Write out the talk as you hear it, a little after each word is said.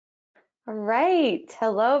All right.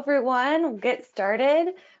 Hello, everyone. We'll get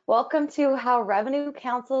started. Welcome to How Revenue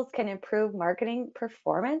Councils Can Improve Marketing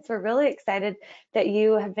Performance. We're really excited that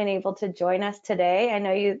you have been able to join us today. I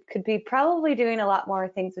know you could be probably doing a lot more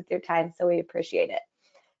things with your time, so we appreciate it.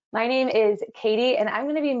 My name is Katie, and I'm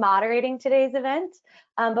going to be moderating today's event.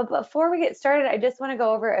 But before we get started, I just want to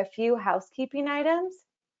go over a few housekeeping items.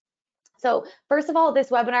 So first of all,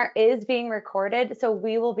 this webinar is being recorded, so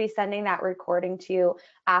we will be sending that recording to you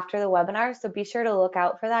after the webinar, so be sure to look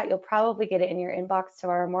out for that. You'll probably get it in your inbox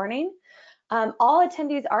tomorrow morning. All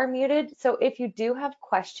attendees are muted, so if you do have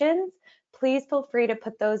questions, please feel free to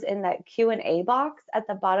put those in that Q&A box at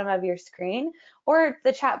the bottom of your screen or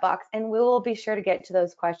the chat box, and we will be sure to get to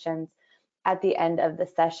those questions at the end of the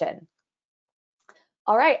session.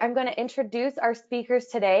 All right, I'm going to introduce our speakers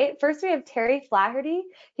today. First, we have Terry Flaherty.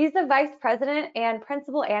 He's the Vice President and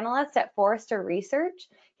Principal Analyst at Forrester Research.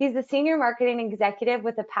 He's the Senior Marketing Executive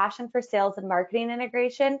with a passion for sales and marketing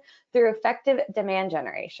integration through effective demand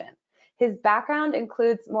generation. His background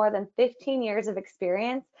includes more than 15 years of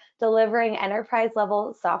experience delivering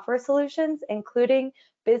enterprise-level software solutions, including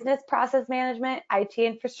business process management, IT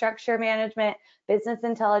infrastructure management, business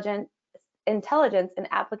intelligence, and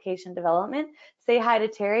application development. Say hi to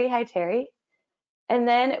Terry. Hi, Terry. And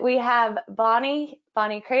then we have Bonnie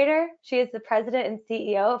Crater. She is the president and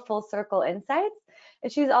CEO of Full Circle Insights.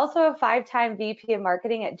 And she's also a 5-time VP of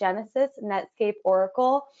marketing at Genesys, Netscape,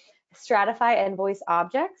 Oracle, Stratify, and Voice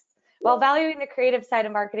Objects. While valuing the creative side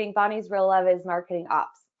of marketing, Bonnie's real love is marketing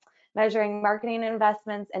ops, measuring marketing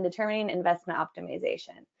investments and determining investment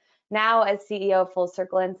optimization. Now, as CEO of Full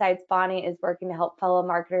Circle Insights, Bonnie is working to help fellow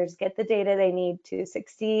marketers get the data they need to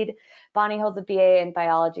succeed. Bonnie holds a BA in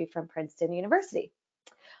biology from Princeton University.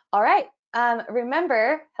 All right,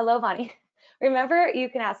 remember, hello, Bonnie. Remember, you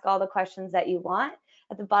can ask all the questions that you want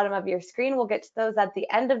at the bottom of your screen. We'll get to those at the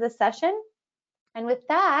end of the session. And with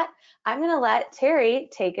that, I'm going to let Terry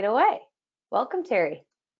take it away. Welcome, Terry.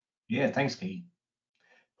 Yeah, thanks, Kate.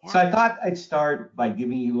 So I thought I'd start by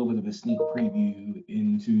giving you a little bit of a sneak preview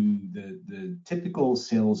into the typical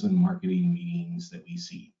sales and marketing meetings that we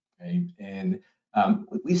see, right? And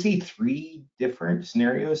we see 3 different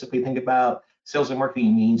scenarios if we think about sales and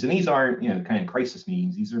marketing meetings. And these aren't, kind of crisis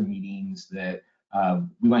meetings. These are meetings that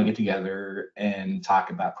we want to get together and talk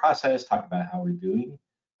about process, talk about how we're doing.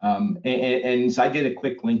 And so I did a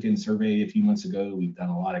quick LinkedIn survey a few months ago. We've done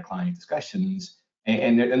a lot of client discussions.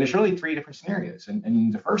 And there's really 3 different scenarios.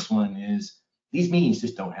 And the first one is these meetings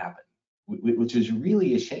just don't happen, which is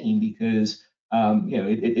really a shame because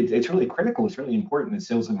it's really critical. It's really important that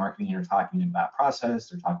sales and marketing are talking about process.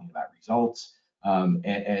 They're talking about results.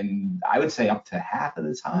 And I would say up to half of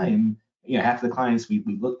the time, half of the clients we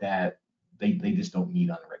looked at, they just don't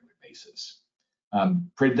meet on a regular basis.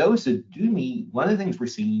 For those that do meet, one of the things we're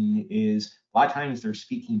seeing is a lot of times they're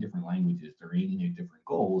speaking different languages. They're aiming at different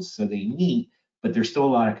goals. So they meet, but there's still a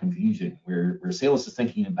lot of confusion where sales is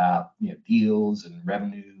thinking about deals and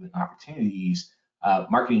revenue and opportunities.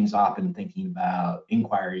 Marketing is often thinking about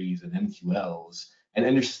inquiries and MQLs, and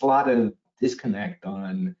there's just a lot of disconnect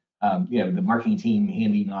on the marketing team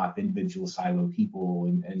handing off individual silo people,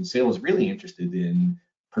 and sales really interested in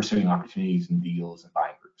pursuing opportunities and deals and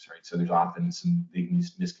buying groups, right? So there's often some big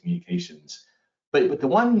miscommunications. But the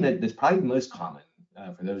one that's probably the most common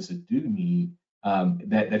for those that do meet,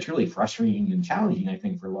 that's really frustrating and challenging, I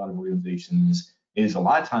think, for a lot of organizations, is a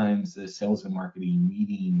lot of times the sales and marketing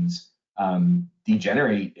meetings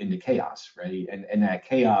degenerate into chaos, right? And that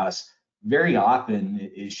chaos very often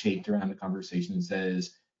is shaped around the conversation that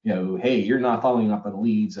says, hey, you're not following up on the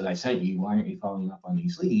leads that I sent you. Why aren't you following up on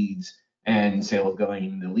these leads? And sales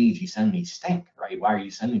going, the leads you send me stink, right? Why are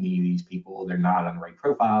you sending me these people? They're not on the right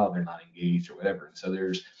profile, they're not engaged or whatever. And so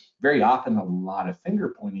there's very often a lot of finger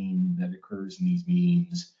pointing that occurs in these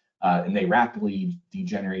meetings, and they rapidly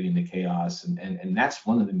degenerate into chaos. And that's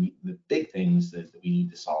one of the big things that we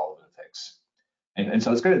need to solve and fix. And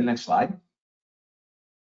so let's go to the next slide.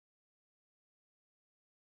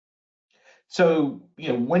 So,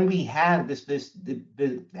 when we have this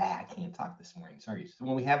I can't talk this morning, sorry. So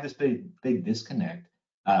when we have this big disconnect,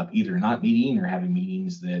 either not meeting or having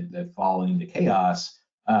meetings that fall into chaos,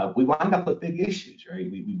 we wind up with big issues,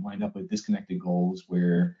 right? We wind up with disconnected goals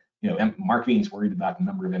where, marketing is worried about the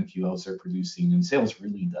number of MQLs they're producing and sales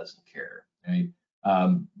really doesn't care, right?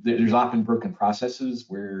 There's often broken processes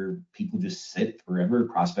where people just sit forever,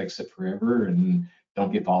 prospects sit forever and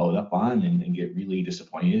don't get followed up on and get really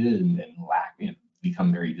disappointed and become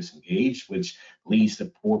very disengaged, which leads to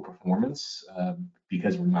poor performance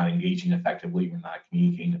because we're not engaging effectively, we're not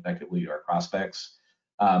communicating effectively to our prospects.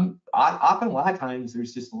 Often, a lot of times,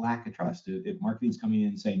 there's just a lack of trust. If marketing's coming in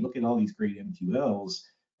and saying, look at all these great MQLs,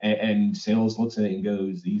 and sales looks at it and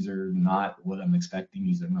goes, these are not what I'm expecting,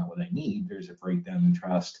 these are not what I need, there's a breakdown in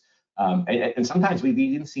trust. And sometimes we've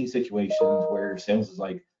even seen situations where sales is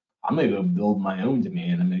like, I'm going to go build my own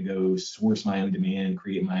demand. I'm going to go source my own demand,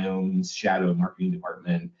 create my own shadow marketing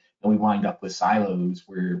department. And we wind up with silos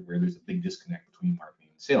where there's a big disconnect between marketing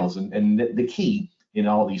and sales. And the key in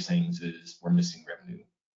all these things is we're missing revenue.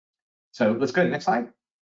 So let's go to the next slide.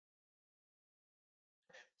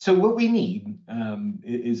 So what we need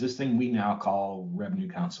is this thing we now call Revenue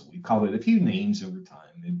Council. We called it a few names over time.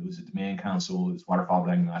 It was a Demand Council, it was Waterfall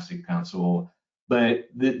Diagnostic Council, but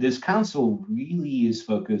this council really is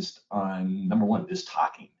focused on, number one, just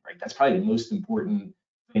talking, right? That's probably the most important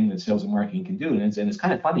thing that sales and marketing can do. And it's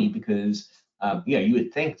kind of funny because, yeah, you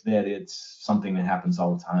would think that it's something that happens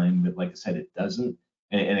all the time, but like I said, it doesn't,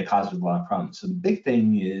 and it causes a lot of problems. So the big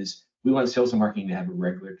thing is we want sales and marketing to have a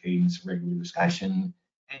regular cadence, regular discussion.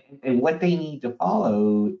 And what they need to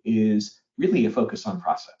follow is really a focus on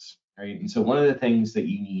process, right? And so one of the things that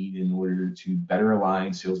you need in order to better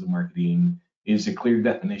align sales and marketing is a clear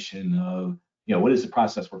definition of, what is the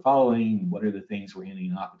process we're following? What are the things we're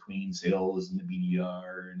handing off between sales and the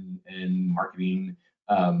BDR and marketing?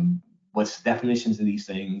 What's the definitions of these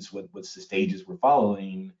things? What's the stages we're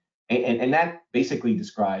following? And that basically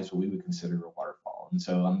describes what we would consider a waterfall. And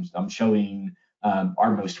so I'm showing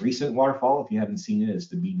our most recent waterfall, if you haven't seen it, is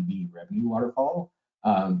the B2B revenue waterfall.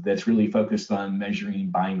 That's really focused on measuring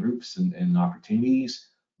buying groups and opportunities.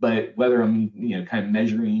 But whether I'm kind of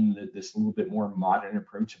measuring this little bit more modern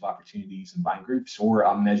approach of opportunities and buying groups, or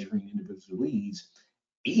I'm measuring individual leads,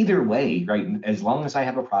 either way, right? As long as I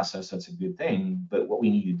have a process, that's a good thing. But what we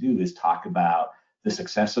need to do is talk about the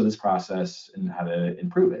success of this process and how to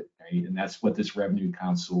improve it, right? And that's what this Revenue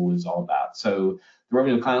Council is all about. So the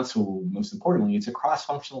Revenue Council, most importantly, it's a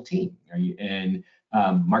cross-functional team, right? And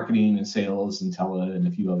marketing and sales and tele and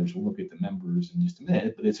a few others, we'll look at the members in just a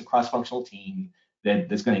minute, but it's a cross-functional team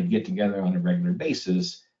that's going to get together on a regular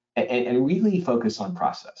basis and really focus on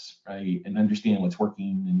process, right? And understand what's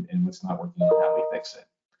working and what's not working and how we fix it.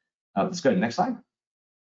 Let's go to the next slide.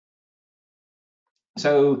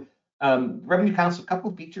 So Revenue Council, a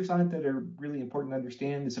couple of features on it that are really important to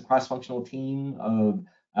understand. It's a cross-functional team of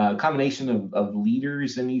a combination of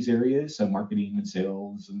leaders in these areas, so marketing and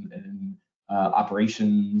sales and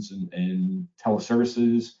operations and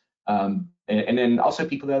teleservices, and then also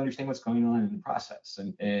people that understand what's going on in the process.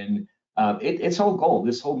 And its whole goal,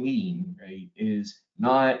 this whole meeting, right, is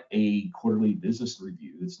not a quarterly business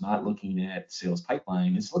review. It's not looking at sales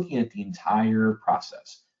pipeline. It's looking at the entire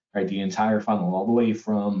process, right? The entire funnel, all the way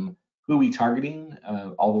from who we targeting,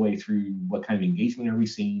 all the way through what kind of engagement are we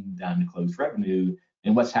seeing down to closed revenue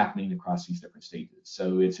and what's happening across these different stages.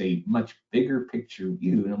 So it's a much bigger picture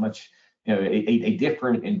view and a much, a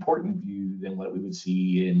different important view than what we would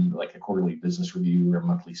see in like a quarterly business review or a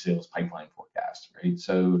monthly sales pipeline forecast, right?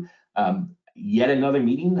 So yet another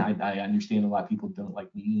meeting. I understand a lot of people don't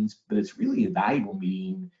like meetings, but it's really a valuable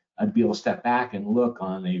meeting to be able to step back and look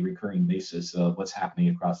on a recurring basis of what's happening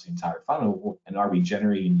across the entire funnel, and are we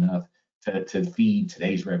generating enough to feed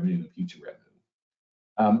today's revenue and future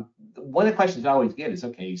revenue. One of the questions I always get is,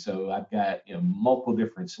 okay, so I've got multiple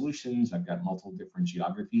different solutions, I've got multiple different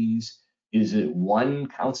geographies. Is it one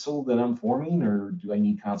council that I'm forming, or do I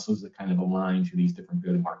need councils that kind of align to these different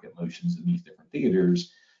go-to-market motions in these different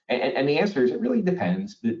theaters? And the answer is it really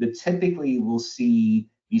depends, but typically we'll see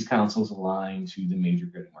these councils align to the major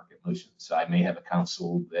go-to-market motions. So I may have a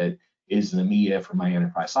council that is in EMEA for my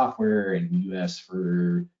enterprise software and US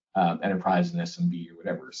for enterprise and SMB or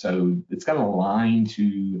whatever. So it's going to align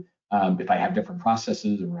to if I have different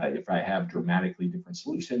processes, or if I have dramatically different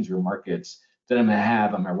solutions or markets that I'm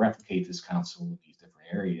going to replicate this council in these different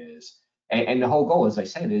areas. And the whole goal, as I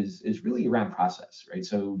said, is really around process, right?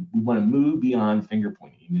 So we want to move beyond finger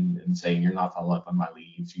pointing and saying you're not following up on my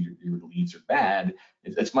leads, your leads are bad.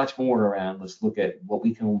 It's much more around, let's look at what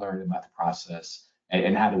we can learn about the process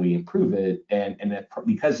and how do we improve it. And that,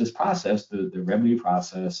 because this process, the revenue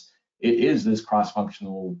process, it is this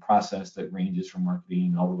cross-functional process that ranges from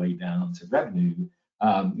marketing all the way down to revenue.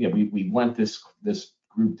 We want this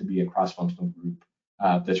group to be a cross-functional group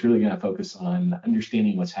that's really going to focus on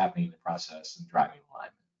understanding what's happening in the process and driving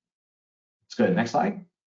alignment. Let's go to the next slide.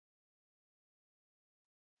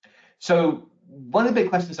 So one of the big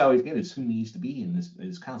questions I always get is who needs to be in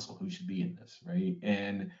this council, who should be in this, right?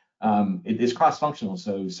 And it is cross-functional.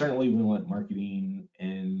 So certainly we want marketing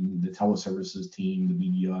and the teleservices team, the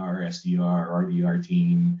BDR, SDR, RDR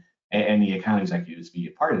team, and the account executives be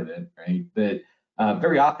a part of it, right? But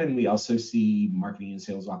Very often, we also see marketing and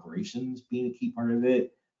sales operations being a key part of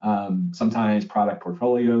it. Sometimes product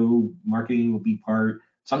portfolio marketing will be part.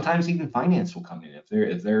 Sometimes even finance will come in if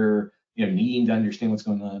they're needing to understand what's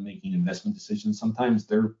going on, making investment decisions. Sometimes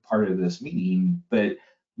they're part of this meeting. But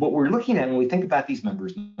what we're looking at when we think about these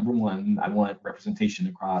members, number one, I want representation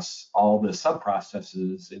across all the sub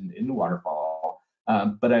processes in the waterfall.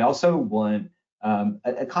 But I also want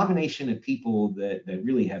a combination of people that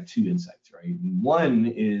really have two insights, right? One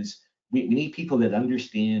is we need people that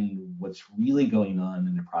understand what's really going on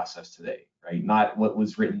in the process today, right? Not what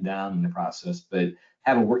was written down in the process, but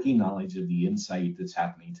have a working knowledge of the insight that's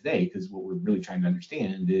happening today. Because what we're really trying to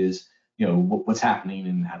understand is, what's happening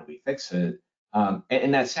and how do we fix it.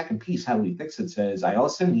 And that second piece, how do we fix it, says I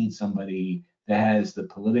also need somebody that has the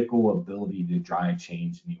political ability to drive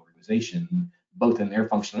change in the organization, both in their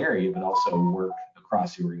functional area, but also work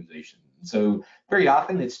across the organization. So very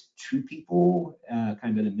often it's two people, kind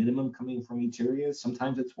of at a minimum, coming from each area.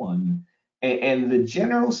 Sometimes it's one. And the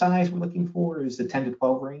general size we're looking for is the 10 to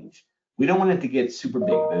 12 range. We don't want it to get super big.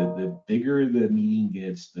 The bigger the meeting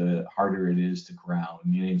gets, the harder it is to corral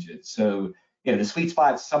and manage it. So the sweet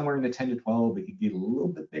spot's somewhere in the 10 to 12. It could get a little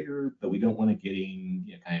bit bigger, but we don't want it getting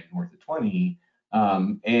kind of north of 20.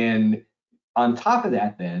 And on top of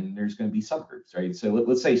that, then there's going to be subgroups, right? So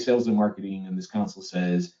let's say sales and marketing and this council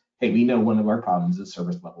says, hey, we know one of our problems is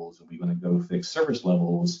service levels and we want to go fix service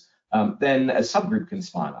levels. Then a subgroup can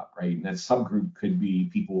spawn up, right? And that subgroup could be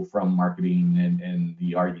people from marketing and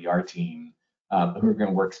the RDR team who are going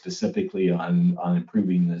to work specifically on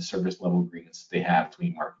improving the service level agreements that they have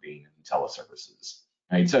between marketing and teleservices,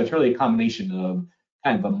 right? So it's really a combination of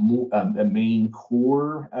kind of a main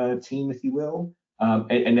core team, if you will,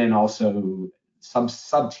 and then also some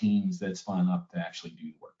sub teams that spawn up to actually do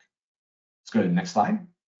the work. Let's go to the next slide.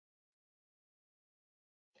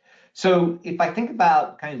 So if I think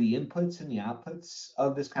about kind of the inputs and the outputs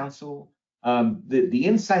of this council, the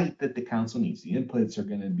insight that the council needs, the inputs are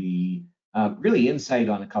going to be really insight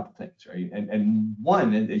on a couple things, right? And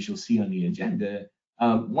one, as you'll see on the agenda,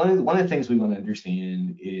 one of the things we want to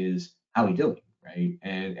understand is how we doing, right?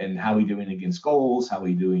 And how we doing against goals, how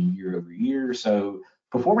we doing year over year. So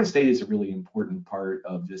performance data is a really important part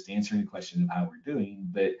of just answering the question of how we're doing,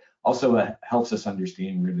 but also helps us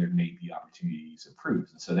understand where there may be opportunities to improve.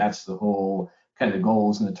 And so that's the whole kind of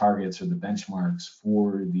goals and the targets or the benchmarks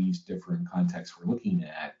for these different contexts we're looking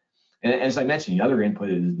at. And as I mentioned, the other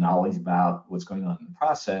input is knowledge about what's going on in the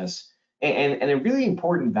process. And a really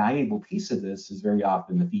important, valuable piece of this is very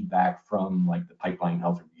often the feedback from like the pipeline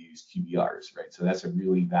health reviews, QBRs, right? So that's a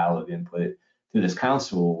really valid input to this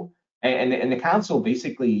council. And the council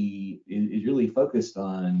basically is really focused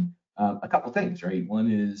on a couple things, right? One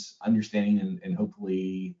is understanding and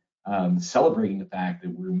hopefully celebrating the fact that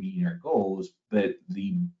we're meeting our goals, but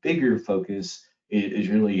the bigger focus is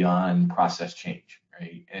really on process change,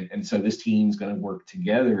 right? And so this team's going to work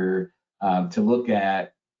together to look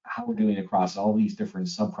at how we're doing across all these different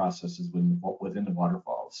sub-processes within the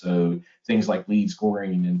waterfall. So things like lead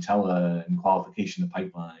scoring and tele and qualification of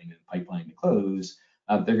pipeline and pipeline to close,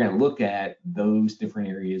 they're going to look at those different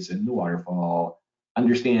areas in the waterfall,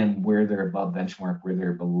 understand where they're above benchmark, where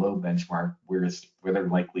they're below benchmark, where their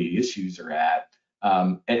likely issues are at,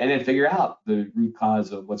 and then figure out the root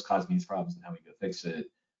cause of what's causing these problems and how we go fix it.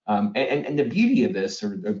 And the beauty of this,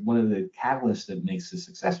 or one of the catalysts that makes this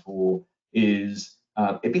successful, is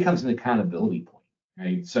it becomes an accountability point,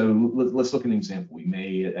 right? So let's look at an example.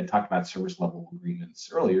 I talked about service level agreements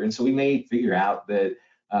earlier, and so we may figure out that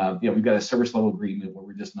we've got a service level agreement where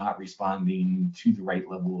we're just not responding to the right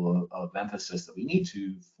level of emphasis that we need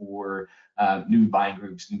to for new buying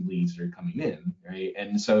groups, new leads that are coming in, right?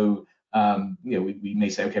 And so we may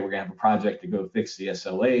say, okay, we're gonna have a project to go fix the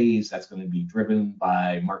SLAs. That's going to be driven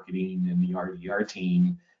by marketing and the RDR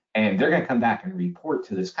team. And they're going to come back and report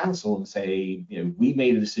to this council and say, we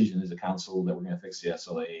made a decision as a council that we're going to fix the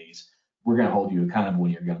SLAs. We're going to hold you accountable,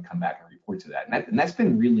 and you're going to come back and report to that. And that's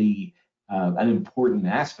been really an important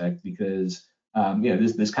aspect because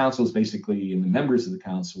this council is basically, and the members of the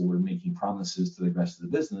council are making promises to the rest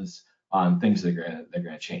of the business on things that they're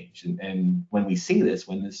going to change. And when we see this,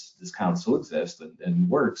 when this council exists and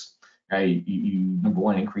works, right, you number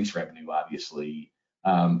one, increase revenue, obviously.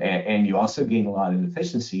 And you also gain a lot in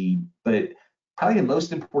efficiency, but probably the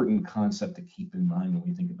most important concept to keep in mind when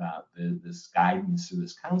we think about this guidance to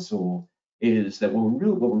this council is that what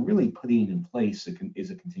we're really putting in place is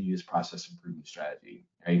a continuous process improvement strategy,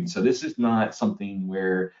 right? And so this is not something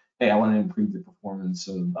where, hey, I want to improve the performance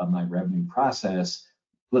of my revenue process,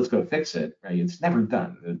 let's go fix it, right? It's never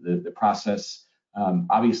done. The process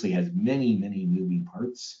obviously has many moving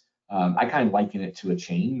parts. I kind of liken it to a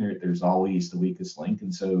chain. There's always the weakest link,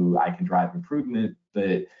 and so I can drive improvement,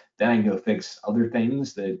 but then I can go fix other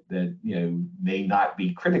things that may not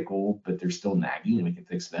be critical, but they're still nagging, and we can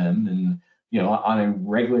fix them. And on a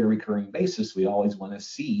regular recurring basis, we always want to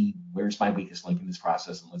see where's my weakest link in this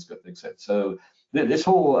process, and let's go fix it. So this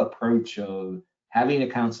whole approach of having a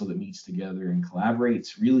council that meets together and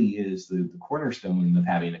collaborates really is the cornerstone of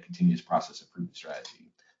having a continuous process improvement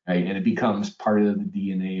strategy, right? And it becomes part of the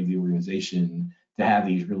DNA of the organization to have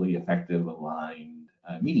these really effective aligned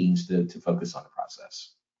meetings to focus on the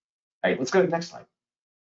process. All right, let's go to the next slide.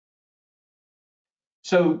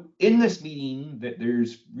 So in this meeting,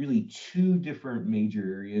 there's really two different major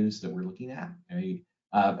areas that we're looking at, right?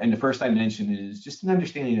 And the first I mentioned is just an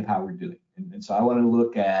understanding of how we're doing. And so I want to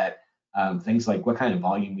look at things like what kind of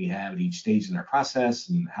volume we have at each stage in our process,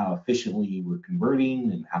 and how efficiently we're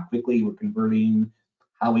converting, and how quickly we're converting,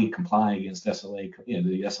 how we comply against SLA,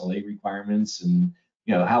 the SLA requirements, and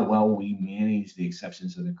how well we manage the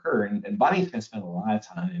exceptions that occur. And Bonnie's going to spend a lot of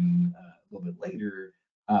time a little bit later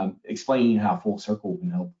explaining how Full Circle can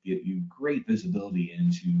help get you great visibility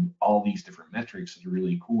into all these different metrics that are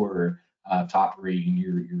really core to operating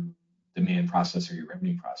your demand process or your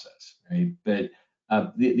revenue process, right? But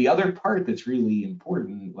the other part that's really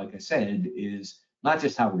important, like I said, is not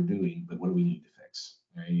just how we're doing, but what do we need to fix,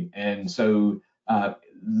 right? And so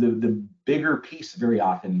the bigger piece very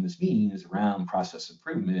often in this meeting is around process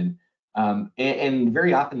improvement. And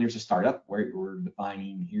very often there's a startup where we're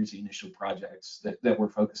defining, here's the initial projects that we're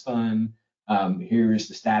focused on. Here's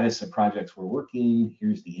the status of projects we're working.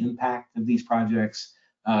 Here's the impact of these projects.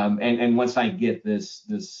 And once I get this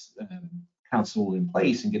council in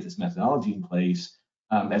place and get this methodology in place,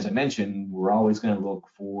 as I mentioned, we're always going to look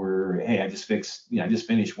for, hey, I just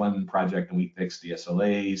finished one project and we fixed the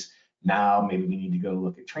SLAs. Now maybe we need to go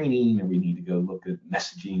look at training, or we need to go look at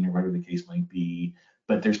messaging, or whatever the case might be.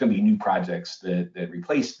 But there's going to be new projects that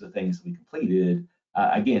replace the things that we completed,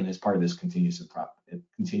 again, as part of this continuous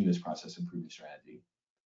process improvement strategy.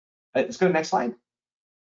 Let's go to the next slide.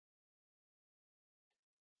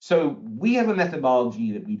 So we have a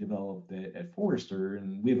methodology that we developed at Forrester,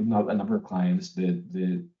 and we have a number of clients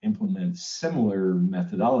that implement similar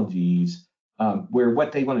methodologies, where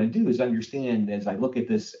what they want to do is understand, as I look at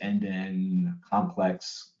this end-to-end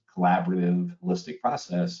complex, collaborative, holistic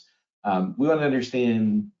process, we want to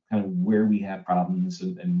understand kind of where we have problems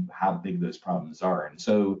and how big those problems are. And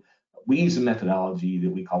so we use a methodology that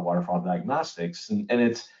we call waterfall diagnostics, and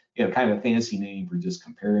it's kind of a fancy name for just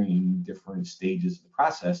comparing different stages of the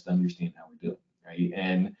process to understand how we're doing, right?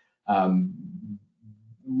 And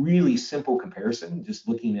really simple comparison, just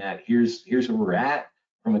looking at here's where we're at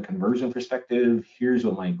from a conversion perspective, here's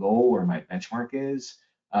what my goal or my benchmark is,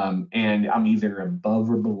 and I'm either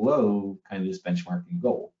above or below kind of this benchmarking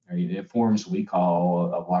goal, right? It forms what we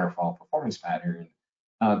call a waterfall performance pattern,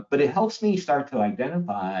 but it helps me start to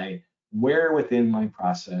identify where within my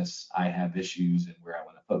process I have issues and where I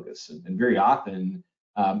want to focus. And very often,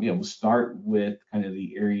 we'll start with kind of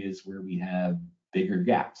the areas where we have bigger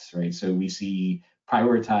gaps, right? So we see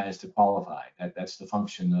prioritize to qualify. That's the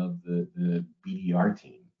function of the BDR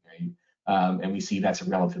team, right? And we see that's a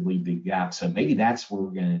relatively big gap. So maybe that's where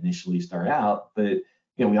we're going to initially start out. But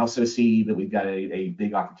we also see that we've got a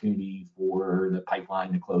big opportunity for the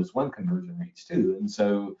pipeline to close one conversion rates too. And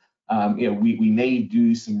so we may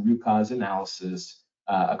do some root cause analysis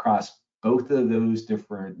across both of those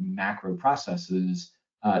different macro processes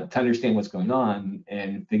to understand what's going on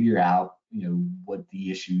and figure out what the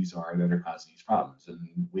issues are that are causing these problems.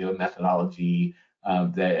 And we have a methodology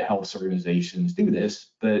that helps organizations do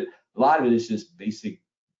this, but a lot of it is just basic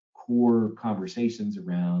core conversations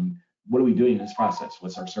around what are we doing in this process?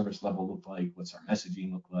 What's our service level look like? What's our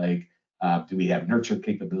messaging look like? Do we have nurture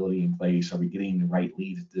capability in place? Are we getting the right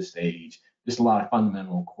leads at this stage? Just a lot of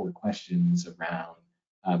fundamental core questions around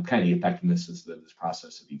kind of the effectiveness of this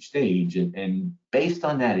process at each stage. And based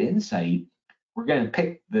on that insight, we're going to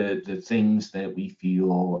pick the things that we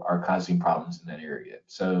feel are causing problems in that area.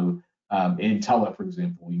 So in Tele, for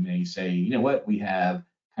example, we may say, you know what, we have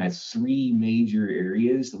kind of three major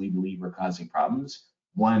areas that we believe are causing problems.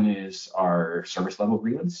 One is our service level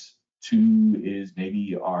agreements. Two is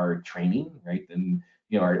maybe our training, right? And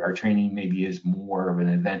our training maybe is more of an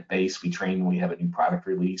event based. We train when we have a new product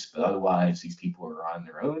release, but otherwise these people are on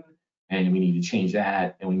their own, and we need to change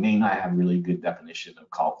that. And we may not have a really good definition of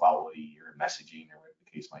call quality or messaging or whatever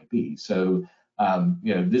the case might be. So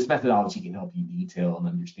this methodology can help you detail and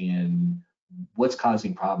understand what's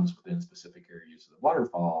causing problems within specific areas of the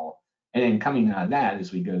waterfall. And then coming out of that,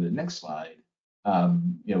 as we go to the next slide,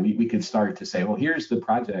 we could start to say, well, here's the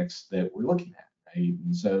projects that we're looking at, right?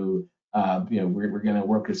 And so, we're going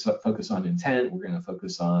to focus on intent. We're going to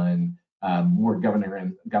focus on more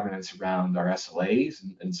governance around our SLAs.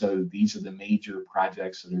 And so these are the major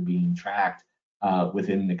projects that are being tracked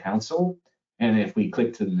within the council. And if we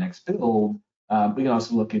click to the next build, we can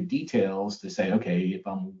also look at details to say, okay, if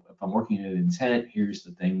I'm working at intent, here's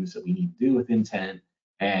the things that we need to do with intent,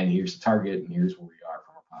 and here's the target, and here's where we are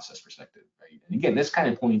from a process perspective, right? And again, this kind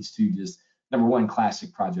of points to just number one,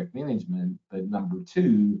 classic project management, but number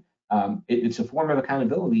two, it's a form of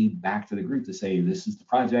accountability back to the group to say, this is the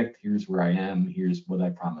project, here's where I am, here's what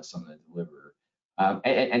I promise I'm going to deliver.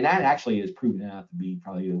 And that actually has proven out to be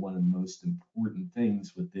probably one of the most important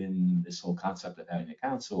things within this whole concept of having a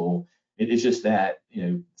council. It is just that,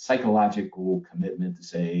 psychological commitment to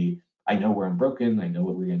say, I know where I'm broken, I know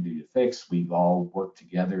what we're going to do to fix. We've all worked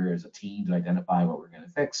together as a team to identify what we're going to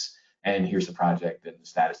fix, and here's the project and the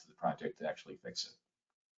status of the project to actually fix it.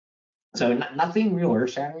 So nothing real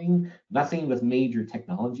earth-shattering, nothing with major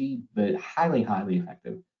technology, but highly, highly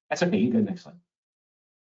effective. That's okay, you can go next slide.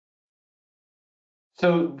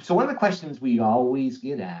 So one of the questions we always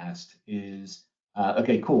get asked is,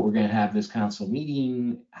 okay, cool, we're going to have this council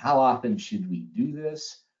meeting. How often should we do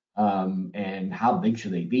this? And how big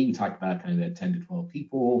should they be? We talked about kind of that 10 to 12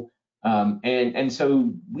 people. And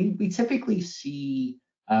so we typically see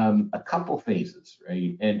a couple phases,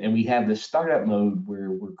 right? And we have this startup mode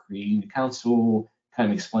where we're creating the council, kind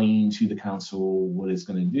of explaining to the council what it's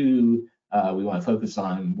going to do. We want to focus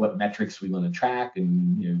on what metrics we want to track,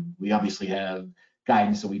 and we obviously have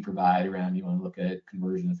guidance that we provide around, you want to look at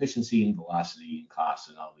conversion efficiency and velocity and cost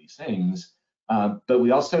and all these things. But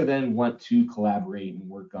we also then want to collaborate and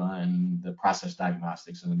work on the process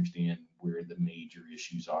diagnostics and understand where the major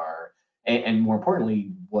issues are. And more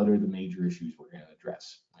importantly, what are the major issues we're going to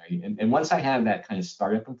address, right? And once I have that kind of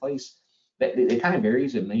startup in place, it kind of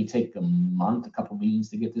varies. It may take a month, a couple meetings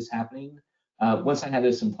to get this happening. Once I have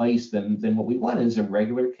this in place, then what we want is a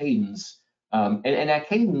regular cadence. And that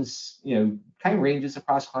cadence, kind of ranges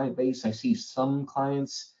across client base. I see some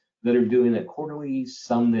clients that are doing it quarterly,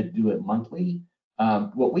 some that do it monthly.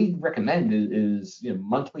 What we recommend is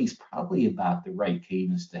monthly is probably about the right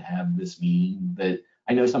cadence to have this meeting. But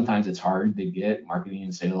I know sometimes it's hard to get marketing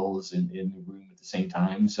and sales in the room at the same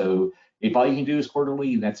time. So if all you can do is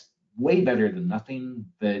quarterly, that's way better than nothing.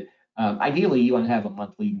 But ideally, you want to have a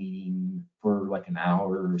monthly meeting for like an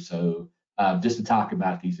hour or so, just to talk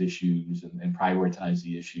about these issues and prioritize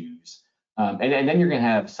the issues. And then you're going to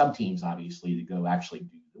have sub teams, obviously, to go actually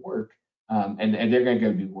do the work. And they're going to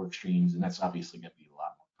go do work streams, and that's obviously going to be a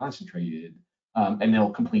lot more concentrated. And they'll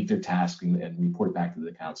complete their task and report back to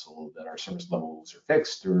the council that our service levels are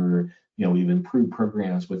fixed, or we've improved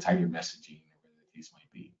programs with tighter messaging, or whatever the case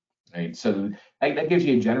might be. Right. So that gives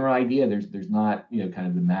you a general idea. There's not kind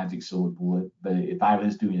of the magic silver bullet, but if I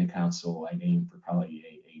was doing a council, I'd aim for probably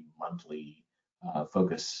a monthly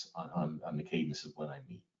focus on the cadence of when I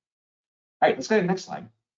meet. All right, let's go to the next slide.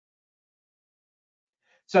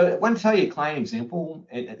 So I want to tell you a client example,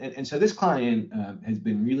 and so this client has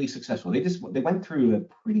been really successful. They went through a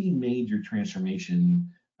pretty major transformation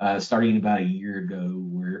starting about a year ago,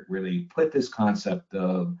 where they put this concept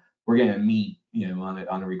of we're going to meet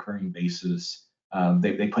on a recurring basis.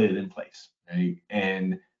 They put it in place, right?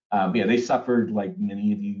 And they suffered, like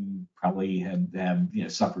many of you probably have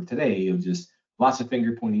suffered today, of just lots of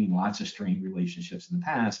finger pointing, lots of strained relationships in the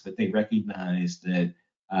past, but they recognized that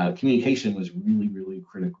communication was really, really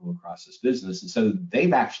critical across this business. And so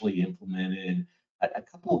they've actually implemented a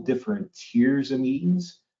couple of different tiers of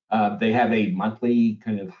meetings. They have a monthly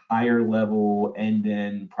kind of higher level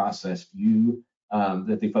end-to-end process view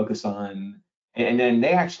that they focus on. And then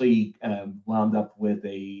they actually wound up with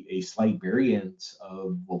a slight variant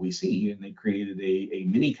of what we see. And they created a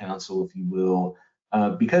mini council, if you will,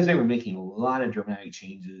 because they were making a lot of dramatic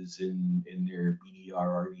changes in their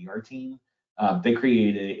BDR, RDR team. They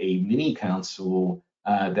created a mini council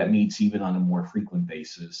that meets even on a more frequent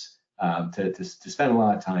basis to spend a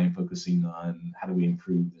lot of time focusing on how do we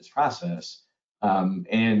improve this process.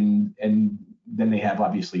 And then they have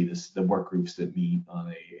obviously the work groups that meet on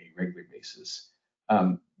a regular basis.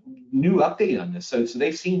 New update on this. So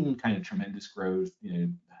they've seen kind of tremendous growth,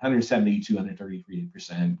 170 to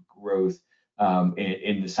 133% growth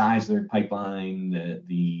in the size of their pipeline,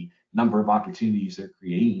 the number of opportunities they're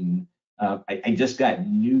creating. I just got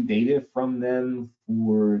new data from them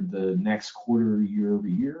for the next quarter, year over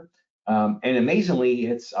year, and amazingly,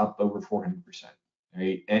 it's up over 400%.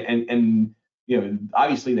 Right, and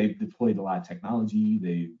obviously they've deployed a lot of technology.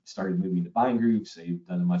 They've started moving to buying groups. They've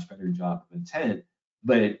done a much better job of intent.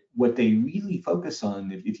 But what they really focus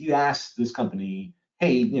on, if you ask this company,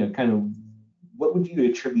 hey, kind of what would you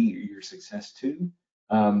attribute your success to?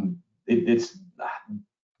 It's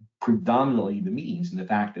predominantly the meetings and the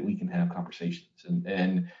fact that we can have conversations.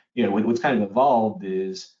 And you know, what's kind of evolved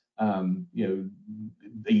is, you know,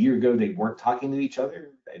 a year ago they weren't talking to each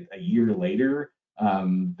other. A year later,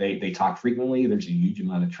 they talk frequently. There's a huge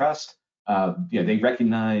amount of trust. You know, they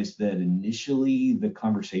recognized that initially the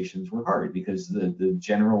conversations were hard because the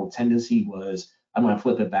general tendency was, I'm going to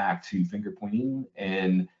flip it back to finger pointing.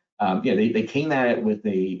 And yeah, they came at it with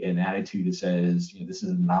an attitude that says, you know, this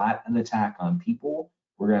is not an attack on people.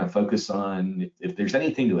 We're going to focus on, if there's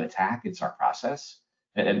anything to attack, it's our process.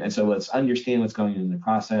 And so let's understand what's going on in the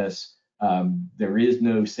process. There is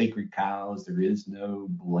no sacred cows. There is no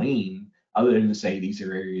blame other than to say these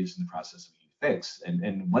are areas in the process we need to fix.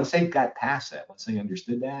 And once they got past that, once they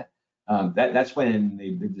understood that, that's when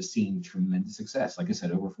they've just seen tremendous success. Like I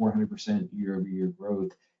said, over 400% year-over-year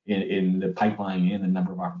growth in the pipeline and the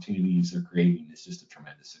number of opportunities they're creating. It's just a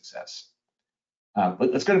tremendous success.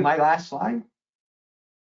 But let's go to my last slide.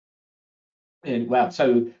 And well,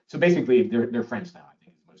 so basically they're friends now, I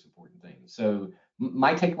think is the most important thing. So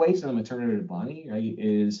my takeaways, and I'm gonna turn it over to Bonnie, right,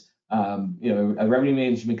 is you know, a revenue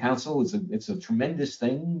management council it's a tremendous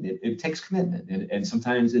thing. It takes commitment, and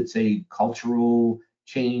sometimes it's a cultural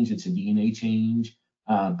change, it's a DNA change,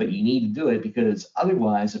 but you need to do it, because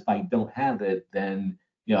otherwise, if I don't have it, then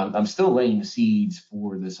you know I'm still laying the seeds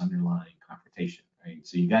for this underlying confrontation, right?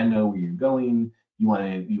 So you got to know where you're going. You want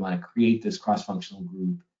to create this cross-functional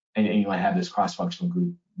group, and you want to have this cross-functional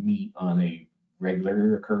group meet on a regular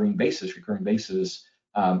recurring basis,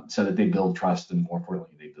 so that they build trust, and more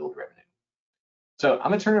importantly, they build revenue. So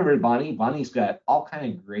I'm gonna turn it over to Bonnie. Bonnie's got all kind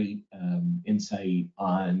of great insight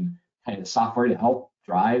on kind of software to help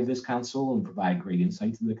drive this council and provide great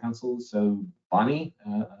insight to the council. So Bonnie,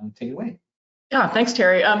 take it away. Yeah, thanks,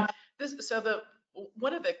 Terry.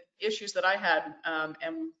 One of the issues that I had,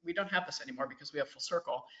 and we don't have this anymore because we have Full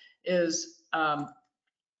Circle, is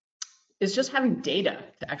just having data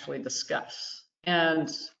to actually discuss.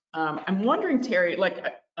 And I'm wondering, Terry, like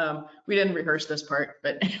we didn't rehearse this part,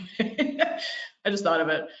 but I just thought of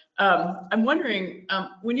it. I'm wondering,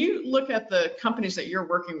 when you look at the companies that you're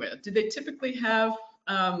working with, do they typically have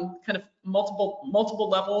kind of multiple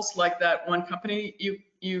levels like that one company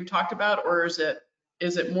you talked about, or is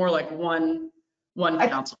it more like one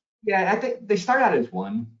council? Yeah, I think they start out as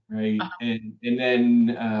one, right? And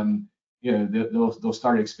then you know, they'll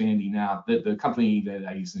start expanding out. The company that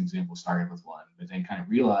I use as an example started with one, but then kind of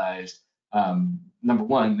realized, number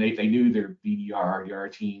one, they knew their BDR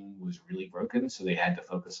RDR team was really broken, so they had to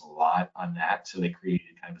focus a lot on that. So they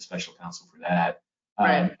created kind of a special counsel for that.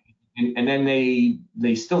 Right. And then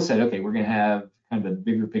they still said, okay, we're going to have kind of a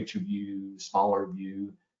bigger picture view, smaller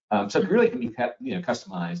view. So it really can be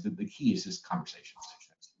customized. The key is just conversations.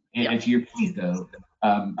 And to your point, though,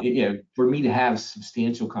 you know, for me to have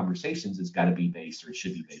substantial conversations, it's got to be based, or it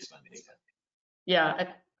should be based on data.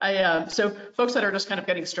 Yeah, so folks that are just kind of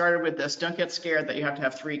getting started with this, don't get scared that you have to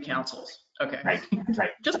have 3 councils. Okay. Right.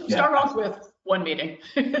 Just start off with one meeting.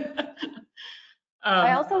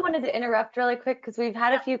 I also wanted to interrupt really quick because we've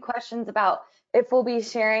had a few questions about if we'll be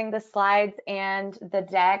sharing the slides and the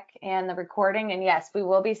deck and the recording. And yes, we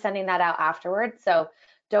will be sending that out afterwards. So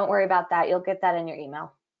don't worry about that. You'll get that in your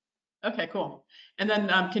email. Okay, cool. And then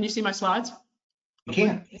can you see my slides? You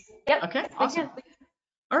can. Yep. Okay, awesome.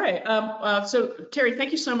 All right. So Terry,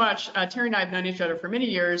 thank you so much. Terry and I have known each other for many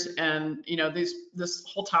years, and you know, this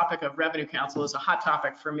whole topic of revenue council is a hot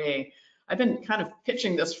topic for me. I've been kind of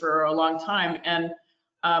pitching this for a long time, and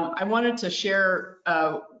I wanted to share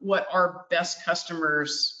what our best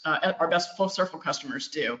customers, our best Full Circle customers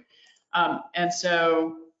do. And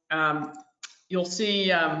so you'll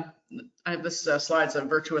see, I have this slide's a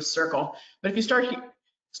virtuous circle, but if you start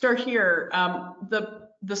here,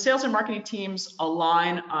 the sales and marketing teams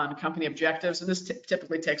align on company objectives, and this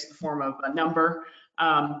typically takes the form of a number.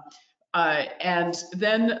 And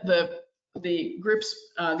then the groups,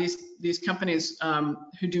 these companies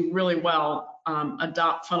who do really well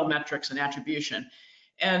adopt funnel metrics and attribution.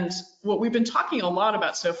 And what we've been talking a lot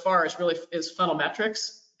about so far is funnel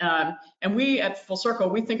metrics. And we at Full Circle,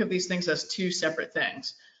 we think of these things as 2 separate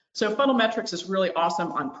things. So funnel metrics is really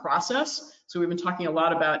awesome on process. So we've been talking a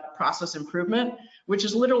lot about process improvement, which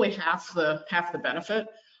is literally half the benefit.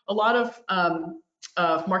 A lot of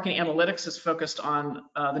marketing analytics is focused on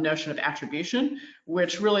the notion of attribution,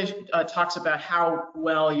 which really talks about how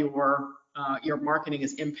well your marketing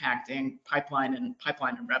is impacting pipeline and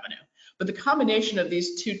revenue. But the combination of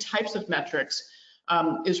these 2 types of metrics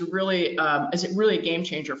is really a game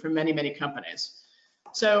changer for many companies.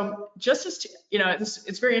 So just as,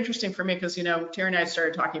 it's very interesting for me because, Terry and I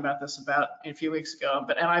started talking about this about a few weeks ago,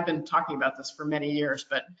 and I've been talking about this for many years,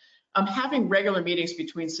 but having regular meetings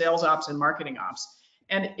between sales ops and marketing ops.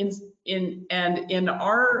 And in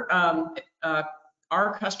our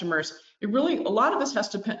customers, a lot of this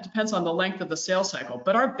depends on the length of the sales cycle,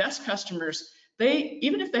 but our best customers,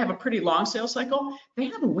 even if they have a pretty long sales cycle, they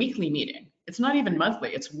have a weekly meeting. It's not even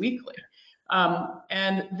monthly, it's weekly.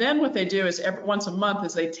 And then what they do is once a month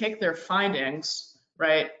is they take their findings,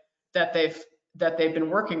 right, that they've been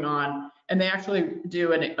working on, and they actually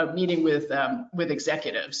do a meeting with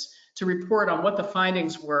executives to report on what the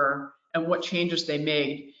findings were and what changes they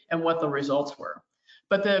made and what the results were.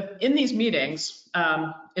 But in these meetings,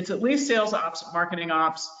 it's at least sales ops, marketing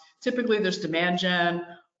ops. Typically, there's demand gen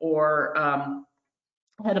or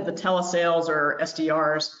head of the telesales or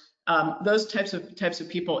SDRs. Those types of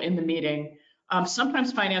people in the meeting.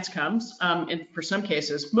 Sometimes finance comes, for some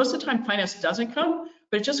cases. Most of the time, finance doesn't come,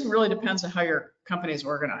 but it just really depends on how your company is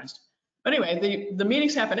organized. But anyway, the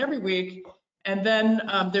meetings happen every week, and then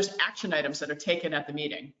there's action items that are taken at the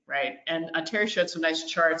meeting, right? And Terry showed some nice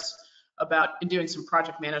charts about doing some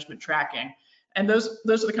project management tracking, and those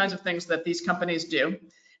are the kinds of things that these companies do.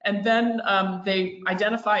 And then they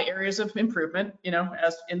identify areas of improvement,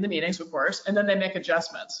 as in the meetings, of course, and then they make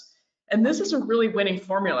adjustments. And this is a really winning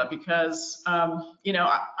formula because,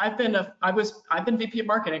 I've been VP of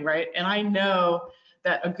marketing, right? And I know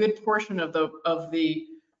that a good portion of the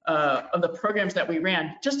programs that we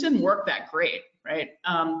ran just didn't work that great, right?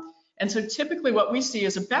 And so typically what we see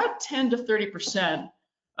is about 10 to 30%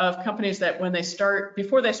 of companies that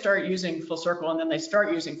before they start using Full Circle and then they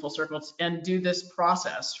start using Full Circle and do this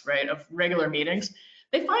process, right, of regular meetings,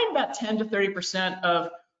 they find about 10 to 30% of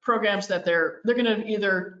programs that they're going to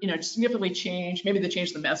either significantly change. Maybe they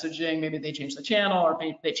change the messaging, maybe they change the channel, or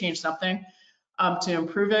maybe they change something to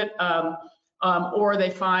improve it, or they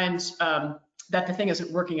find that the thing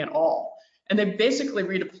isn't working at all, and they basically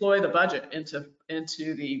redeploy the budget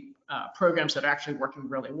into the programs that are actually working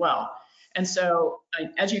really well. And so,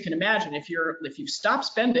 as you can imagine, if you stop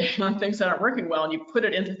spending on things that aren't working well and you put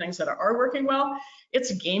it into things that are working well, it's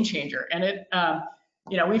a game changer. And it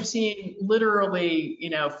we've seen literally,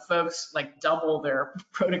 folks like double their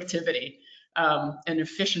productivity and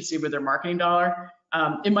efficiency with their marketing dollar.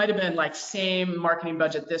 It might have been like same marketing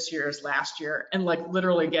budget this year as last year, and like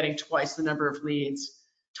literally getting twice the number of leads,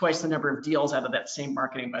 twice the number of deals out of that same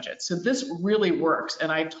marketing budget. So this really works, and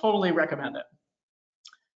I totally recommend it.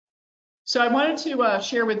 So I wanted to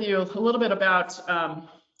share with you a little bit about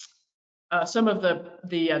some of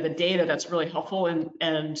the data that's really helpful,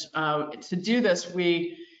 and to do this,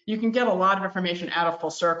 you can get a lot of information out of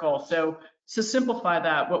Full Circle. So to simplify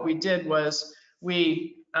that, what we did was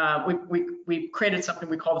we created something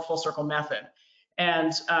we call the Full Circle method,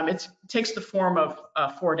 and it takes the form of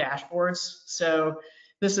 4 dashboards. So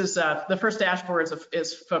this is the first dashboard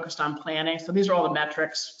is focused on planning. So these are all the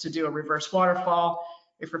metrics to do a reverse waterfall.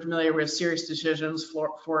 If you're familiar with Serious Decisions,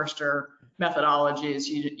 Forrester methodologies,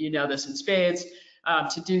 you know this in spades,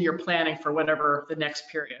 to do your planning for whatever the next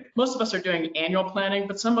period. Most of us are doing annual planning,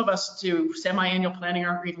 but some of us do semi-annual planning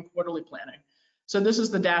or even quarterly planning. So this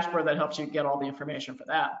is the dashboard that helps you get all the information for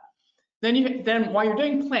that. Then while you're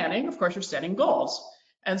doing planning, of course, you're setting goals.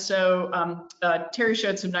 And so Terry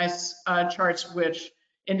showed some nice charts which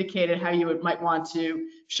indicated how you might want to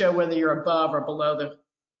show whether you're above or below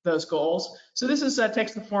those goals. So this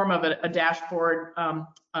takes the form of a dashboard,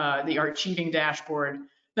 the achieving dashboard.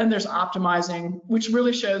 Then there's optimizing, which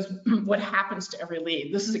really shows what happens to every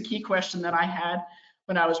lead. This is a key question that I had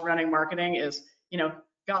when I was running marketing is,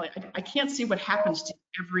 golly, I can't see what happens to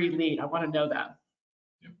every lead. I want to know that.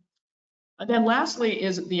 Yep. And then lastly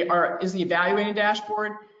is the evaluating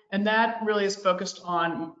dashboard. And that really is focused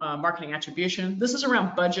on marketing attribution. This is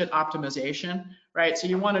around budget optimization, right? So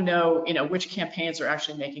you want to know, which campaigns are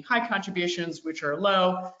actually making high contributions, which are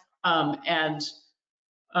low, so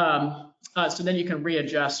then you can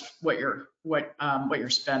readjust what your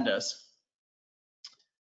spend is.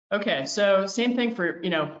 Okay, so same thing for,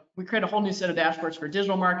 we create a whole new set of dashboards for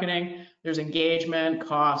digital marketing. There's engagement,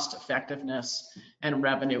 cost, effectiveness, and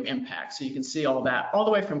revenue impact. So you can see all that, all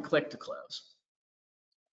the way from click to close.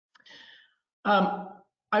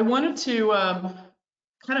 I wanted to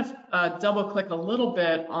kind of double click a little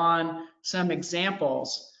bit on some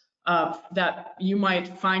examples that you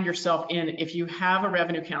might find yourself in if you have a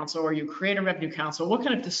revenue council or you create a revenue council. What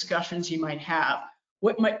kind of discussions you might have?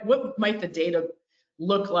 What might the data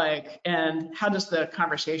look like, and how does the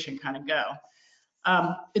conversation kind of go?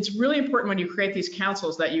 It's really important when you create these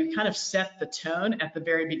councils that you kind of set the tone at the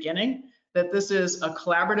very beginning, that this is a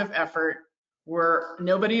collaborative effort where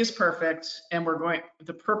nobody is perfect, and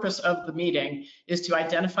the purpose of the meeting is to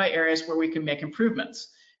identify areas where we can make improvements,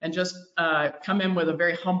 and just come in with a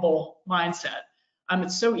very humble mindset.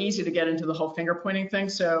 It's so easy to get into the whole finger pointing thing,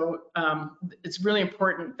 so it's really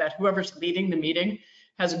important that whoever's leading the meeting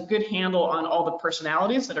has a good handle on all the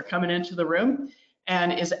personalities that are coming into the room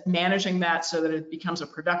and is managing that so that it becomes a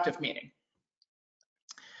productive meeting.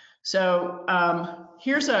 So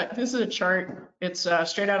this is a chart. It's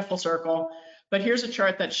straight out of Full Circle, but here's a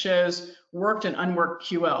chart that shows worked and unworked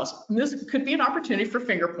QLs. And this could be an opportunity for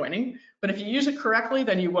finger pointing, but if you use it correctly,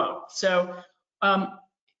 then you won't. So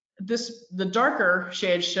the darker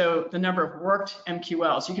shades show the number of worked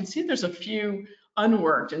MQLs. You can see there's a few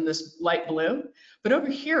unworked in this light blue, but over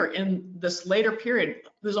here in this later period,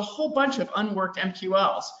 there's a whole bunch of unworked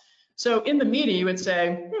MQLs. So in the meeting, you would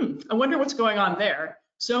say, I wonder what's going on there.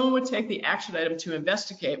 Someone would take the action item to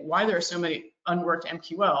investigate why there are so many unworked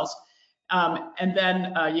MQLs, and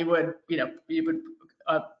then you would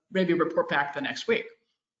maybe report back the next week.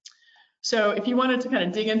 So if you wanted to kind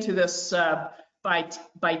of dig into this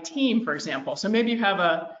by team, for example, so maybe you have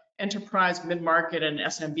a enterprise, mid-market, and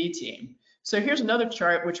SMB team. So here's another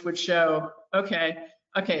chart which would show, okay,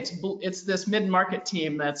 it's this mid-market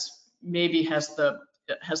team that's maybe has the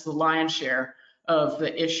lion's share of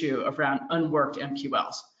the issue around unworked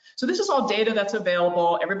MQLs. So this is all data that's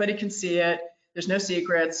available. Everybody can see it. There's no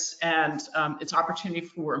secrets, and it's opportunity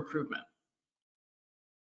for improvement.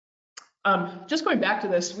 Just going back to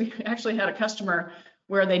this, we actually had a customer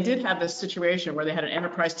where they did have this situation where they had an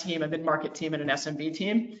enterprise team, a mid-market team, and an SMB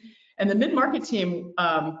team. And the mid-market team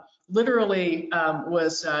literally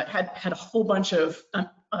had a whole bunch of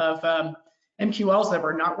MQLs that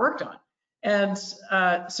were not worked on. And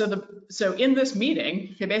so in this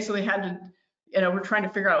meeting, they basically had to, we're trying to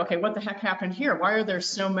figure out, okay, what the heck happened here? Why are there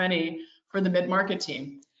so many for the mid-market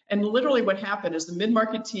team? And literally what happened is the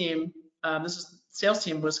mid-market team, sales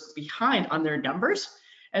team, was behind on their numbers.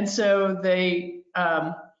 And so they,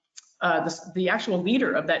 the actual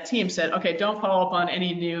leader of that team said, okay, don't follow up on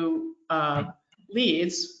any new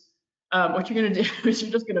leads. What you're gonna do is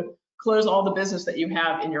you're just gonna close all the business that you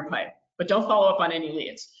have in your pipe, but don't follow up on any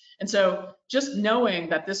leads. And so just knowing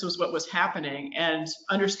that this was what was happening and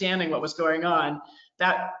understanding what was going on,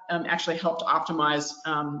 that actually helped optimize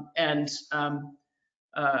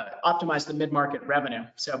optimize the mid-market revenue.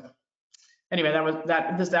 So anyway,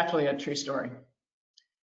 this is actually a true story.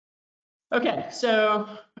 Okay, so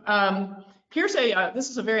here's this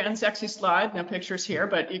is a very unsexy slide, no pictures here,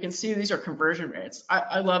 but you can see these are conversion rates.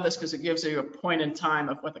 I love this because it gives you a point in time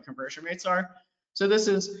of what the conversion rates are. So this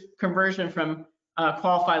is conversion from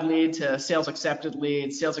qualified lead to sales accepted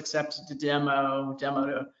lead, sales accepted to demo,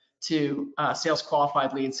 demo to sales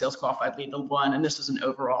qualified lead to one, and this is an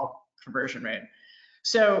overall conversion rate.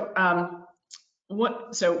 So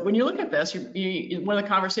so when you look at this, one of the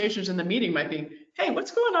conversations in the meeting might be, hey,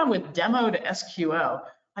 what's going on with demo to SQL?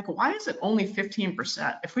 Like, why is it only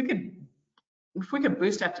 15%? If we could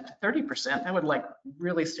boost that to 30%, that would like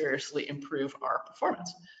really seriously improve our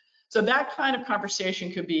performance. So that kind of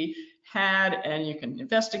conversation could be had, and you can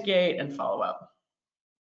investigate and follow up.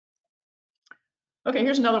 Okay,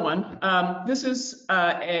 here's another one. This is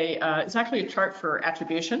it's actually a chart for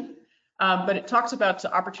attribution, but it talks about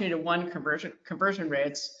the opportunity to one conversion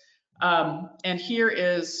rates. And here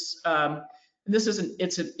is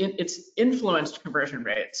it's influenced conversion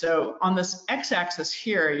rate. So on this x-axis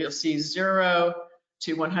here, you'll see 0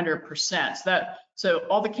 to 100%. So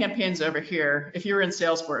all the campaigns over here, if you were in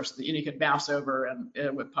Salesforce, you could mouse over and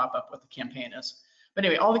it would pop up what the campaign is. But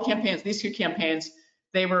anyway, all the campaigns, these two campaigns,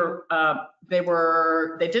 they didn't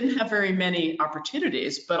have very many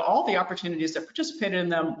opportunities, but all the opportunities that participated in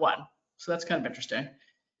them won. So that's kind of interesting.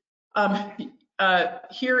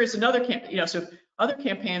 Here is another so other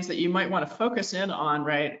campaigns that you might want to focus in on,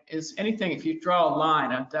 right, is anything. If you draw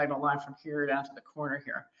a diagonal line from here down to the corner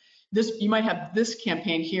here, you might have this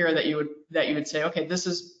campaign here that you would say, okay,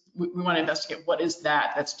 we want to investigate what is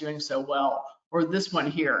that's doing so well, or this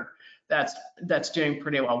one here that's doing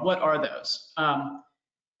pretty well. What are those? By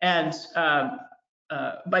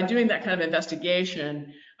doing that kind of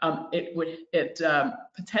investigation, it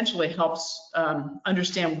potentially helps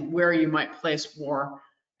understand where you might place more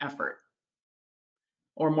effort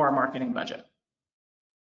or more marketing budget.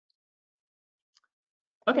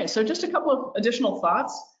 Okay, so just a couple of additional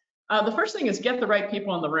thoughts. The first thing is get the right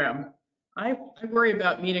people in the room. I worry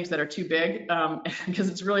about meetings that are too big because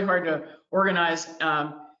it's really hard to organize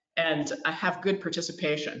and have good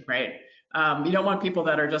participation, right? You don't want people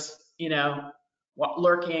that are just,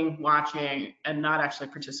 lurking, watching, and not actually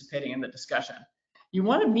participating in the discussion. You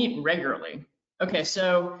want to meet regularly. Okay,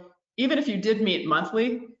 so Even if you did meet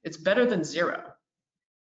monthly, it's better than 0.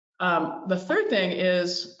 The third thing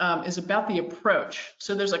is about the approach.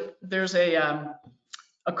 So there's a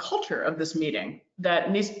culture of this meeting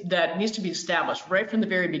that needs to be established right from the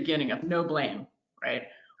very beginning of no blame, right?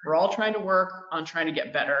 We're all trying to work on trying to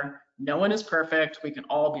get better. No one is perfect. We can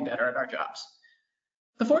all be better at our jobs.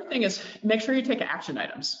 The fourth thing is make sure you take action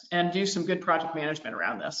items and do some good project management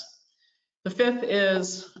around this. The fifth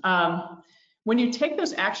is when you take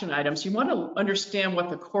those action items, you want to understand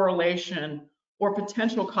what the correlation or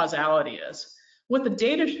potential causality is. What the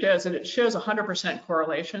data shows, and it shows 100%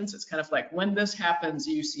 correlations. It's kind of like when this happens,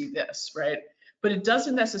 you see this, right? But it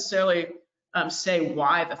doesn't necessarily say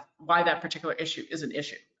why that particular issue is an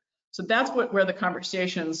issue. So that's where the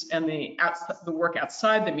conversations and the work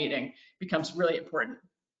outside the meeting becomes really important.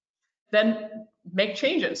 Then make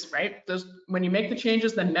changes, right? When you make the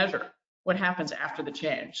changes, then measure what happens after the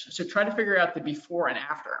change. So try to figure out the before and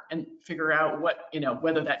after and figure out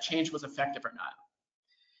whether that change was effective or not.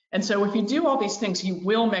 And so if you do all these things, you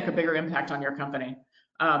will make a bigger impact on your company.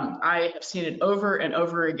 I have seen it over and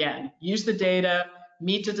over again. Use the data,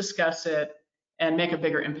 meet to discuss it, and make a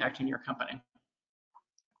bigger impact in your company.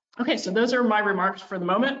 Okay, so those are my remarks for the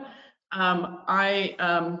moment.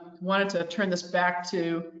 I wanted to turn this back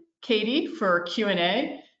to Katie for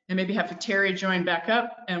Q&A, and maybe have Terry join back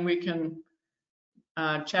up, and we can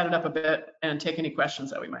chat it up a bit and take any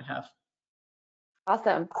questions that we might have.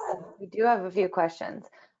 Awesome. We do have a few questions.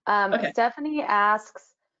 Okay. Stephanie asks,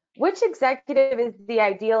 which executive is the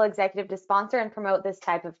ideal executive to sponsor and promote this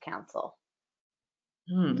type of council?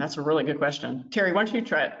 That's a really good question. Terry, why don't you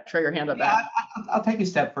try your hand on that? I'll take a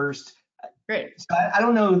step first. Great. So I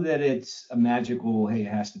don't know that it's a magical, hey,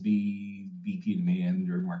 it has to be VP demand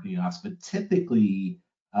or marketing ops, but typically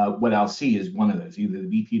what I'll see is one of those, either the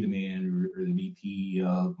VP demand or the VP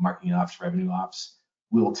of marketing ops, revenue ops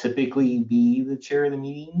will typically be the chair of the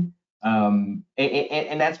meeting. And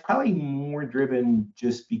that's probably more driven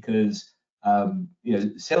just because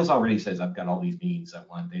sales already says I've got all these meetings I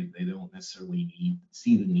want. They don't necessarily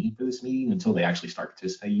see the need for this meeting until they actually start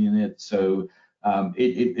participating in it. So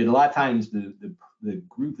a lot of times the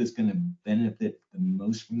group that's going to benefit the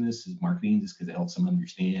most from this is marketing, just because it helps them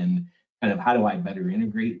understand kind of how do I better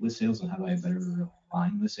integrate with sales and how do I better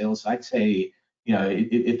align with sales. So I'd say,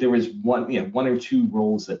 if there was one or two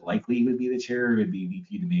roles that likely would be the chair, it would be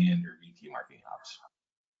VP demand or VP marketing ops.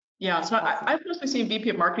 Yeah, so I've mostly seen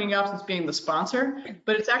VP of marketing ops as being the sponsor,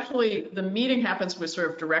 but it's actually, the meeting happens with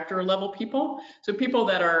sort of director level people. So people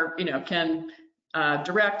that are, can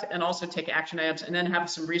direct and also take action items and then have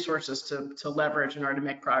some resources to leverage in order to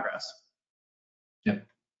make progress. Yep.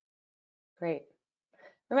 Great.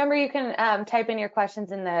 Remember, you can type in your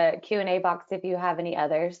questions in the Q&A box if you have any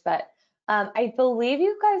others, but I believe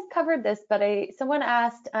you guys covered this, but someone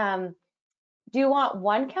asked, do you want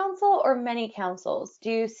one council or many councils? Do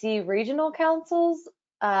you see regional councils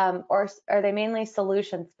or are they mainly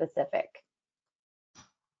solution specific?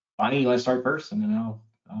 Bonnie, you want to start first and then I'll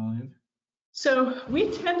end? So we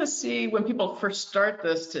tend to see when people first start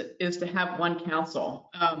this is to have one council.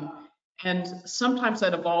 And sometimes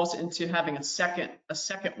that evolves into having a second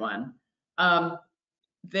one. And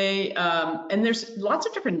there's lots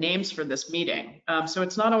of different names for this meeting. So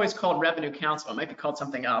it's not always called Revenue Council. It might be called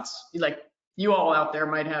something else. Like you all out there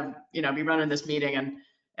might have, be running this meeting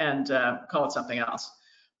and call it something else.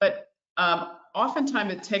 But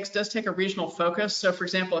oftentimes it does take a regional focus. So for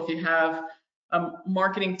example, if you have a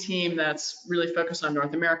marketing team that's really focused on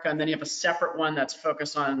North America, and then you have a separate one that's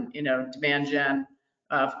focused on, demand gen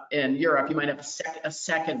in Europe, you might have a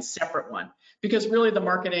second separate one, because really the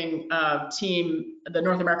marketing team, the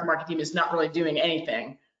North American marketing team, is not really doing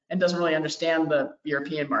anything and doesn't really understand the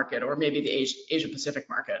European market or maybe the Asia Pacific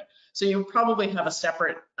market. So you probably have a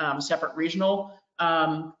separate regional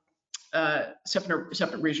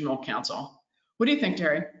regional council. What do you think,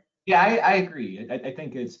 Terry? Yeah, I agree. I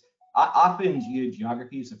think it's often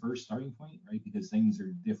geography is the first starting point, right? Because things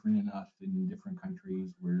are different enough in different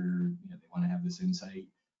countries where they want to have this insight.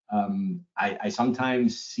 I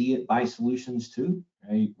sometimes see it by solutions too,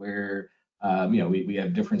 right? Where we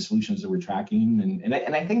have different solutions that we're tracking, and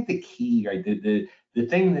I think the key, right, the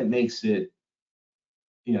thing that makes it,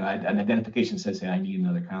 an identification says, hey, I need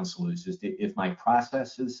another council, is just if my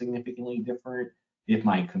process is significantly different, if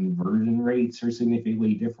my conversion rates are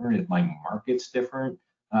significantly different, if my market's different,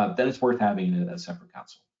 then it's worth having a separate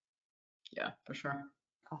council. Yeah, for sure.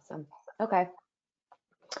 Awesome. Okay.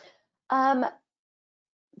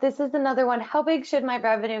 This is another one. How big should my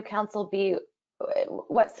revenue council be?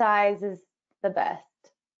 What size is the best?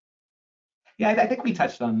 Yeah, I think we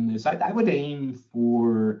touched on this. I would aim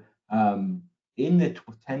for in the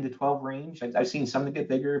 10 to 12 range. I've seen some that get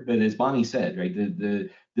bigger, but as Bonnie said, right, the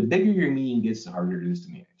bigger your meeting gets, the harder it is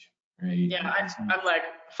to manage, right? Yeah, I'm like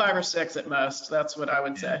 5 or 6 at most. That's what I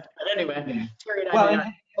would say. But anyway, Terry and I may not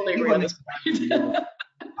totally agree on this point.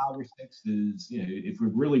 5 or 6 is, if we're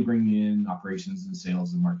really bringing in operations and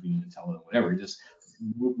sales and marketing and tele and whatever, just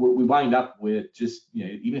we wind up with just,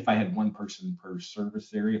 even if I had one person per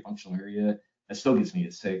service area, functional area, that still gets me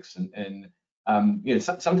at 6.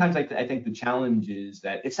 Sometimes I think the challenge is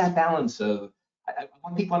that it's that balance of, I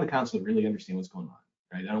want people on the council to really understand what's going on,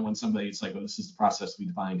 right? I don't want somebody, it's like, oh, this is the process we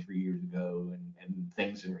defined 3 years ago, and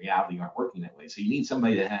things in reality aren't working that way. So you need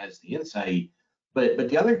somebody that has the insight. But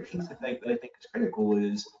the other piece that I think is critical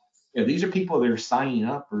is, these are people that are signing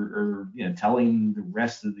up or telling the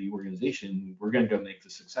rest of the organization, we're going to go make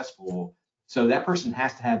this successful. So that person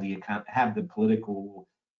has to have the political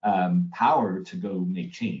power to go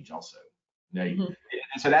make change also, right? Mm-hmm.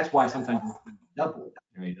 And so that's why sometimes it's double,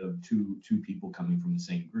 right, of two people coming from the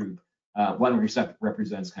same group. One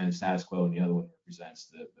represents kind of status quo, and the other one represents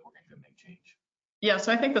that we're going to go make change. Yeah,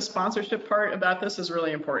 so I think the sponsorship part about this is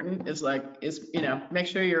really important. Is make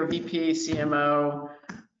sure your VP, CMO,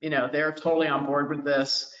 they're totally on board with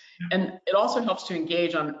this, and it also helps to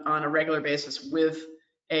engage on a regular basis with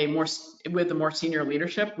the more senior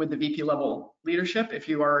leadership, with the VP level leadership, if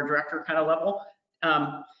you are a director kind of level,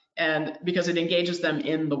 and because it engages them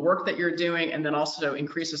in the work that you're doing, and then also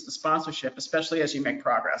increases the sponsorship, especially as you make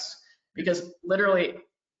progress. Because literally,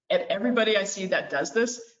 everybody I see that does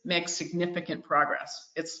this makes significant progress.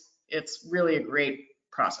 It's really a great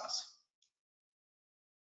process.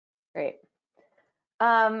 Great.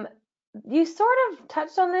 You sort of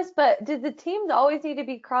touched on this, but did the teams always need to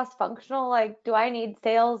be cross-functional? Like, do I need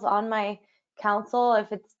sales on my council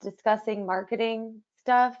if it's discussing marketing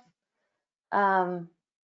stuff? It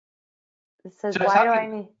says, why do I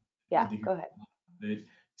need? Yeah, go ahead.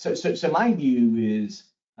 So my view is,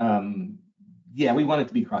 we want it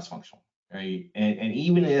to be cross-functional, right? And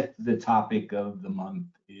even if the topic of the month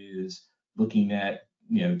is looking at,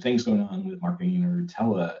 things going on with marketing or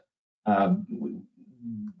tele,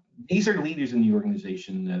 these are leaders in the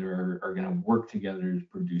organization that are going to work together to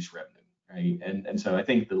produce revenue, right? And so I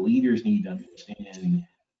think the leaders need to understand,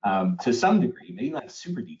 to some degree, maybe not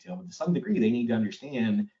super detailed, but to some degree, they need to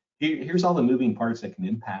understand, here's all the moving parts that can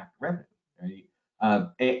impact revenue, right?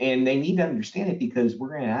 And they need to understand it because we're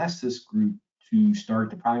going to ask this group to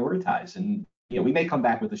start to prioritize. And we may come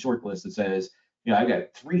back with a short list that says, I've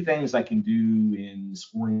got 3 things I can do in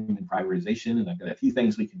scoring and prioritization, and I've got a few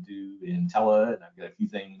things we can do in tele, and I've got a few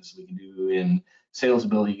things we can do in sales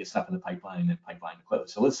ability to get stuff in the pipeline and pipeline to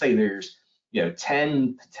close. So let's say there's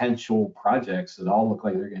 10 potential projects that all look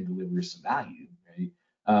like they're going to deliver some value, right?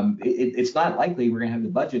 It's not likely we're going to have the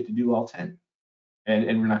budget to do all 10,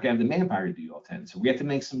 and we're not going to have the manpower to do all 10. So we have to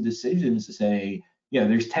make some decisions to say,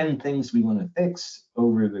 there's 10 things we want to fix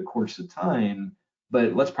over the course of time,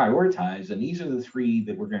 but let's prioritize, and these are the 3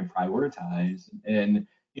 that we're going to prioritize. And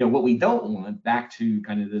what we don't want, back to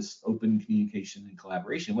kind of this open communication and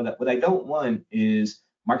collaboration, what I don't want is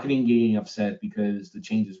marketing getting upset because the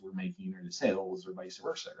changes we're making are to sales or vice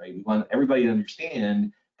versa, right? We want everybody to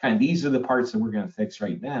understand kind of these are the parts that we're going to fix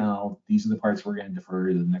right now. These are the parts we're going to defer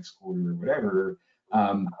to the next quarter or whatever.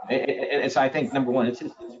 And so I think, number one, it's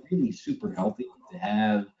really super healthy to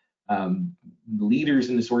have leaders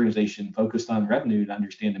in this organization focused on revenue to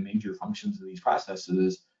understand the major functions of these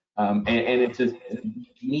processes. And it's you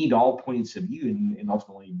need all points of view and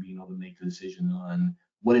ultimately being able to make the decision on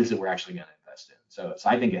what is it we're actually going to invest in. So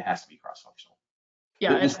I think it has to be cross-functional.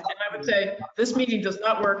 Yeah, and I would say this meeting does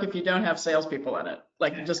not work if you don't have salespeople in it.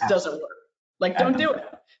 Like, it just doesn't work. Like, don't do it.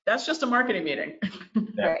 That's just a marketing meeting.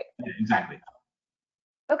 Right. Exactly.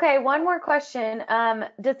 Okay, one more question.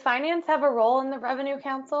 Does finance have a role in the Revenue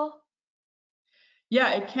Council?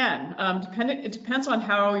 Yeah, it can. It depends on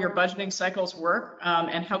how your budgeting cycles work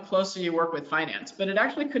and how closely you work with finance. But it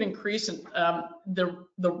actually could increase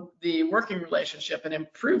the working relationship and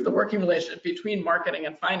improve the working relationship between marketing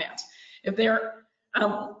and finance. If they're,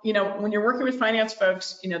 when you're working with finance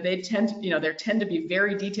folks, they tend to be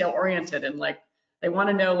very detail oriented and like they want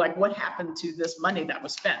to know like what happened to this money that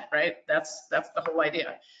was spent, right? That's the whole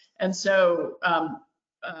idea. And so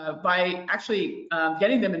by actually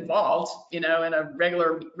getting them involved, in a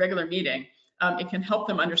regular meeting, it can help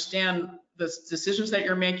them understand the decisions that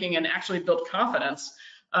you're making and actually build confidence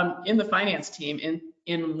in the finance team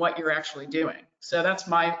in what you're actually doing. So that's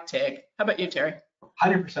my take. How about you, Terry?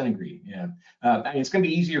 100% agree. Yeah, it's going to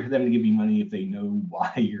be easier for them to give you money if they know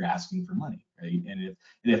why you're asking for money, right? And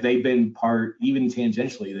if they've been part, even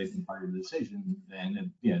tangentially, they've been part of the decision,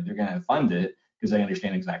 then they're going to fund it because they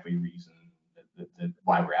understand exactly the reason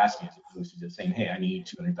why we're asking, as opposed to just saying, hey, I need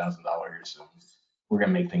 $200,000 and we're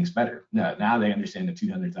going to make things better. No, now they understand that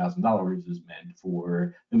 $200,000 is meant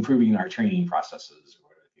for improving our training processes or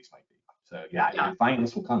whatever the case might be. So yeah,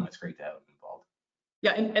 finance will come. It's great to have them involved.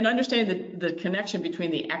 Yeah, and understanding the connection between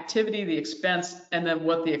the activity, the expense, and then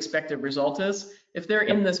what the expected result is. If they're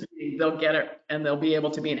in this meeting, they'll get it and they'll be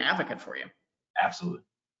able to be an advocate for you. Absolutely.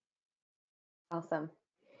 Awesome.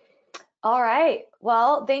 All right.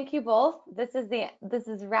 Well, thank you both. This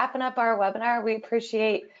is wrapping up our webinar. We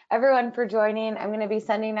appreciate everyone for joining. I'm going to be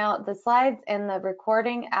sending out the slides and the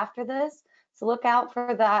recording after this, so look out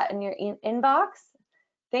for that in your inbox.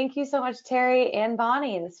 Thank you so much, Terry and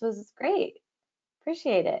Bonnie. This was great.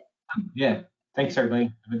 Appreciate it. Yeah. Thanks,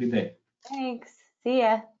 everybody. Have a good day. Thanks. See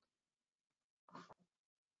ya.